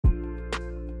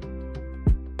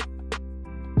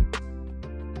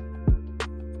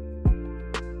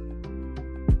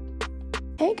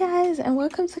Hey guys, and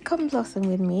welcome to Come Blossom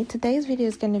with me. Today's video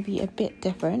is going to be a bit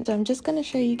different, so I'm just going to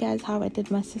show you guys how I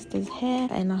did my sister's hair,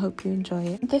 and I hope you enjoy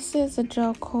it. This is a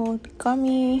gel called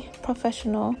Gummy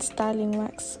Professional Styling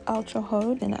Wax Ultra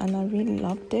Hold, and I really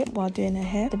loved it while doing her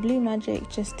hair. The Blue Magic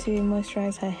just to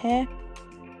moisturize her hair,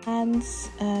 hands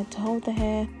to hold the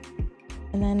hair,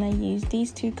 and then I used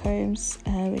these two combs,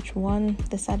 which one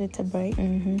decided to break,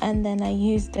 and then I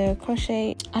used the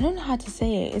Crochet, I don't know how to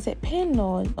say it, is it pin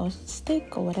or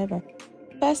stick or whatever.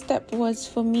 First step was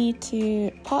for me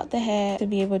to part the hair to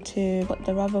be able to put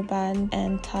the rubber band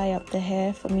and tie up the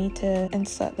hair for me to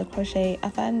insert the crochet.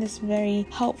 I find this very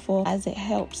helpful as it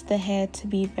helps the hair to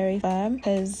be very firm,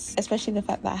 because especially the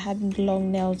fact that I had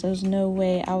long nails, there was no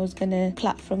way I was gonna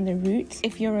plait from the roots.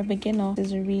 If you're a beginner, this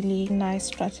is a really nice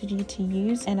strategy to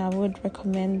use, and I would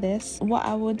recommend this. What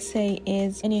I would say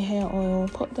is, in your hair oil,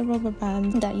 put the rubber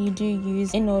band that you do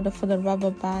use in order for the rubber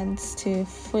bands to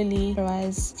fully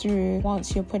rise through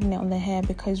once you're putting it on the hair,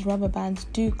 because rubber bands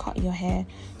do cut your hair,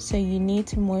 so you need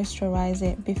to moisturize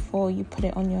it before you put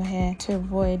it on your hair to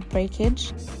avoid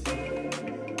breakage.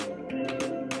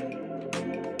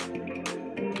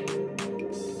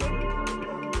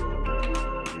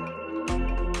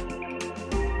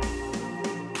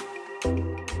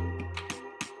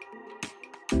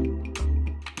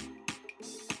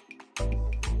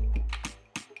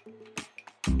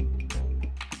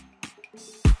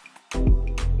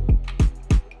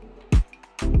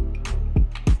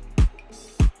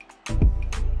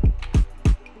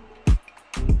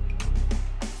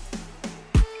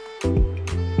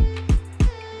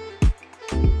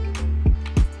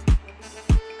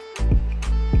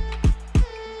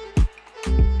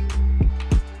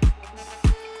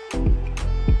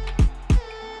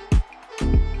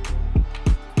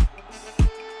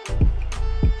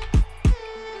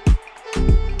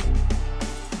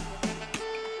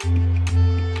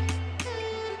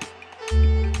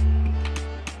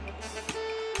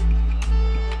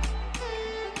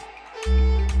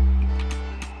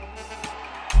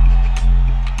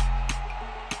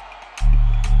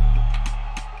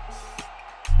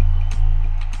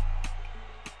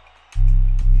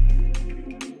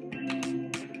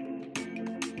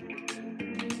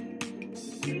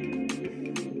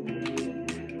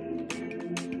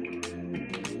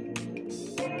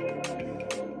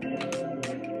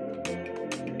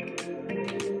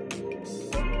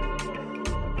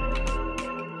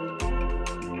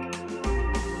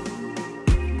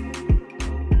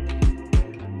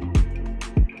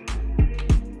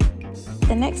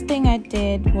 The next thing I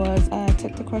did was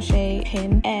took the crochet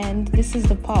pin, and this is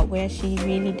the part where she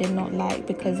really did not like,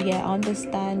 because I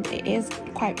understand it is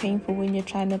quite painful when you're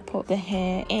trying to put the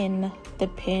hair in the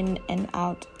pin and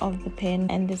out of the pin,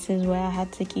 and this is where I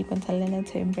had to keep on telling her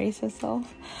to embrace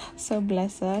herself. So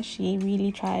bless her, she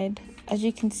really tried. As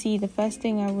you can see, the first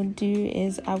thing I would do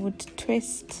is I would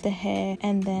twist the hair,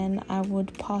 and then I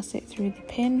would pass it through the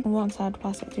pin. Once I'd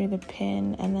pass it through the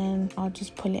pin, and then I'll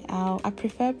just pull it out. I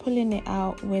prefer pulling it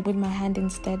out with my hand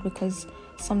instead, because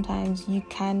sometimes you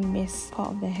can miss part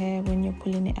of the hair when you're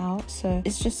pulling it out. So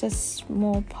it's just a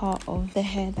small part of the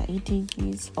hair that you do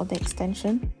use for the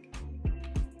extension.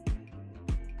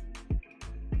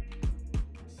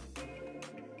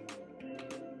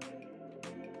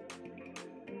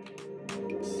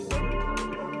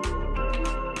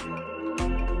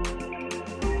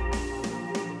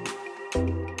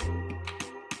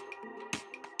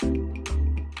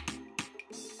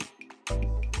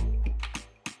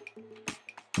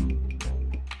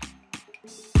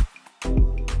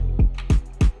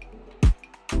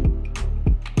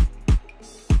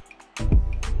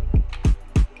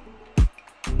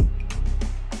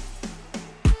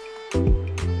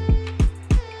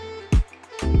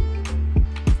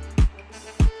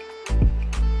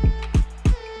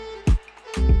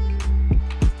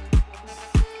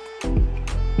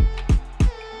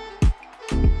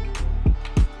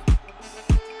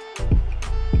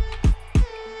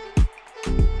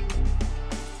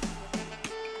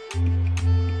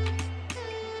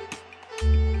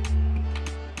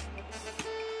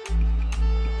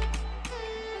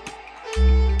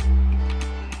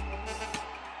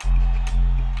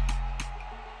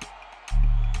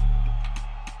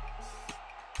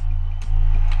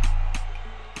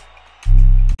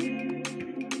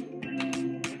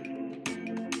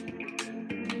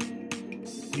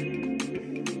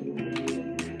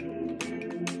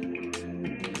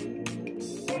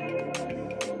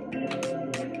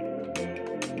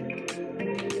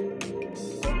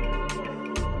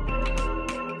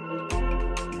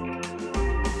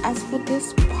 As for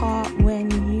this part, when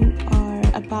you are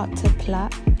about to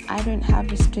plait, I don't have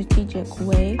a strategic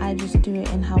way. I just do it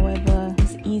in however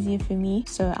is easier for me.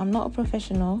 So I'm not a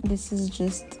professional. This is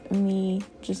just me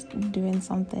just doing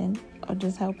something or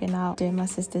just helping out doing my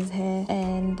sister's hair.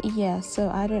 And yeah, so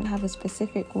I don't have a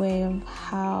specific way of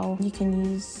how you can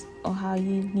use or how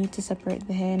you need to separate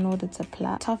the hair in order to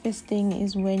plait. Toughest thing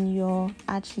is when you're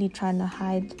actually trying to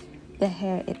hide the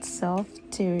hair itself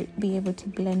to be able to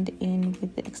blend in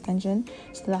with the extension.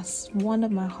 So that's one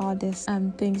of my hardest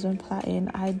things when plaiting.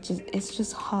 It's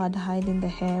just hard hiding the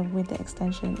hair with the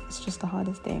extension. It's just the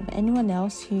hardest thing. But anyone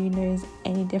else who knows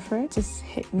any different, just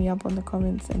hit me up on the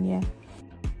comments. And yeah.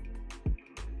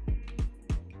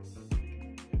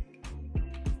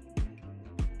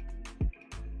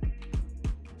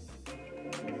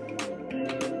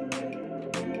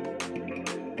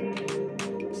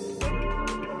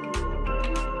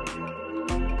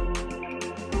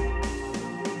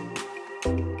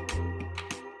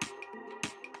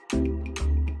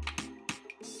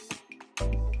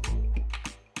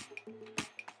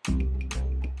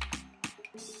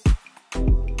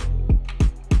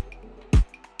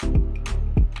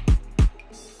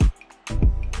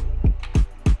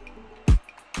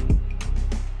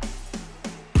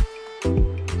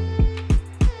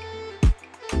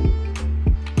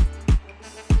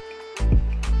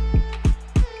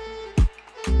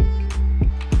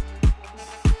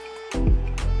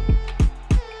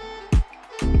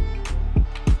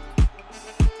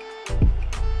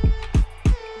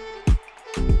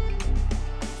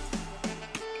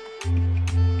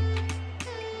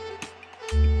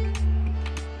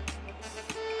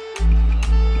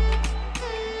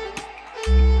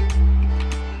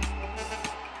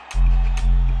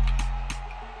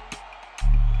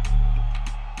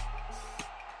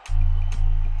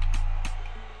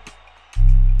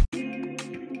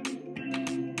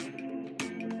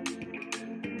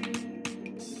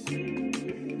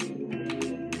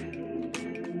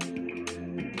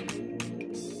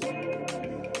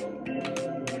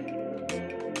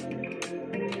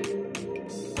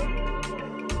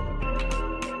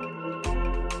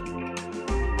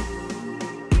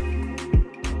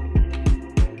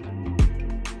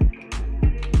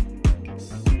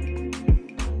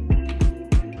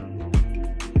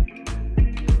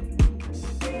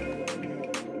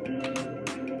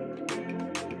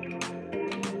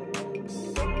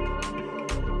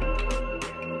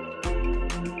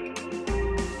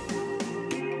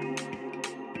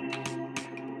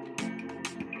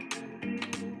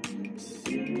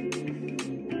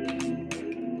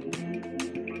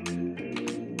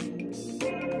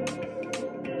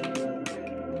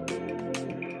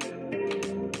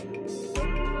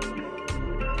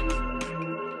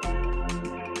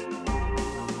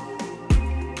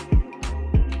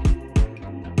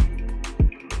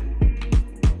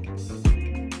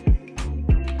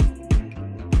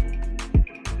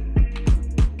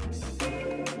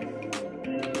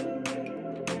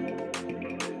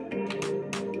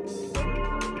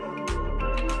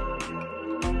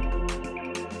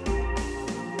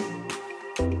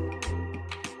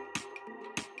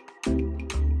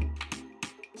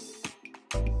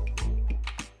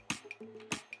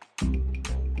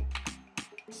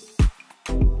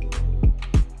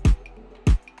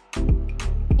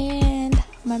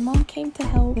 My mom came to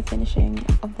help with the finishing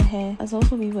of the hair, as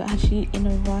also we were actually in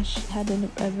a rush, had a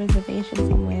reservation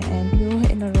somewhere, and we were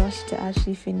in a rush to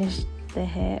actually finish the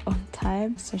hair on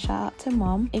time. So shout out to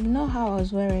mom. Ignore how I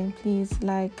was wearing, please.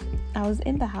 Like, I was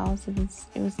in the house.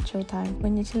 It was chill time.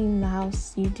 When you're chilling in the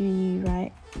house, you do you,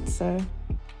 right? So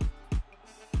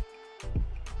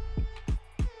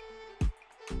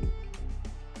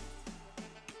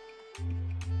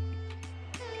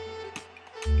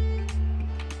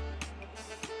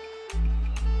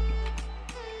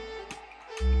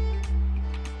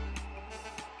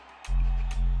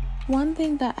one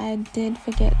thing that I did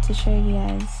forget to show you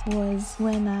guys was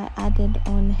when I added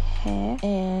on hair,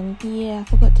 and yeah, I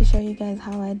forgot to show you guys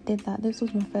how I did that. This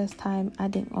was my first time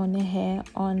adding on a hair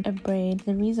on a braid.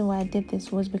 The reason why I did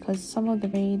this was because some of the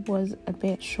braid was a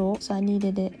bit short, so I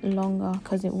needed it longer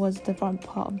because it was the front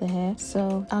part of the hair.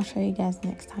 So I'll show you guys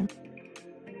next time.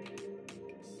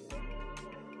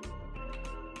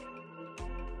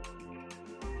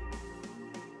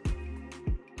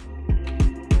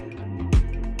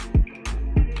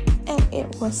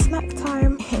 It was snack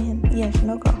time, and yeah,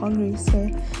 Chanel got hungry,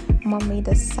 so mom made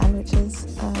us sandwiches,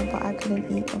 but I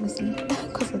couldn't eat obviously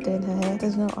because of doing her hair.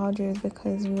 There's no audios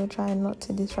because we were trying not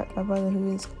to distract my brother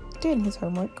who is doing his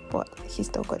homework, but he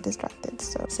still got distracted.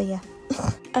 So yeah,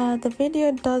 The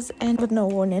video does end with no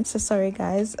warning, so sorry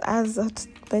guys. As I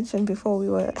mentioned before, we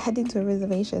were heading to a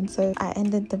reservation, so I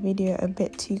ended the video a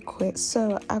bit too quick.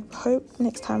 So I hope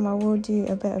next time I will do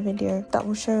a better video that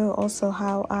will show also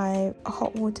how I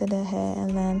hot water the hair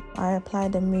and then I apply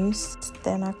the mousse,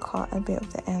 then I cut a bit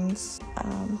of the ends.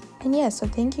 And yeah, so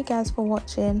thank you guys for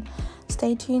watching.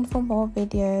 Stay tuned for more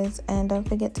videos, and don't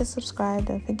forget to subscribe,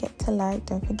 don't forget to like,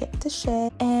 don't forget to share,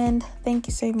 and thank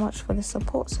you so much for the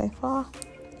support so far.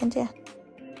 And yeah.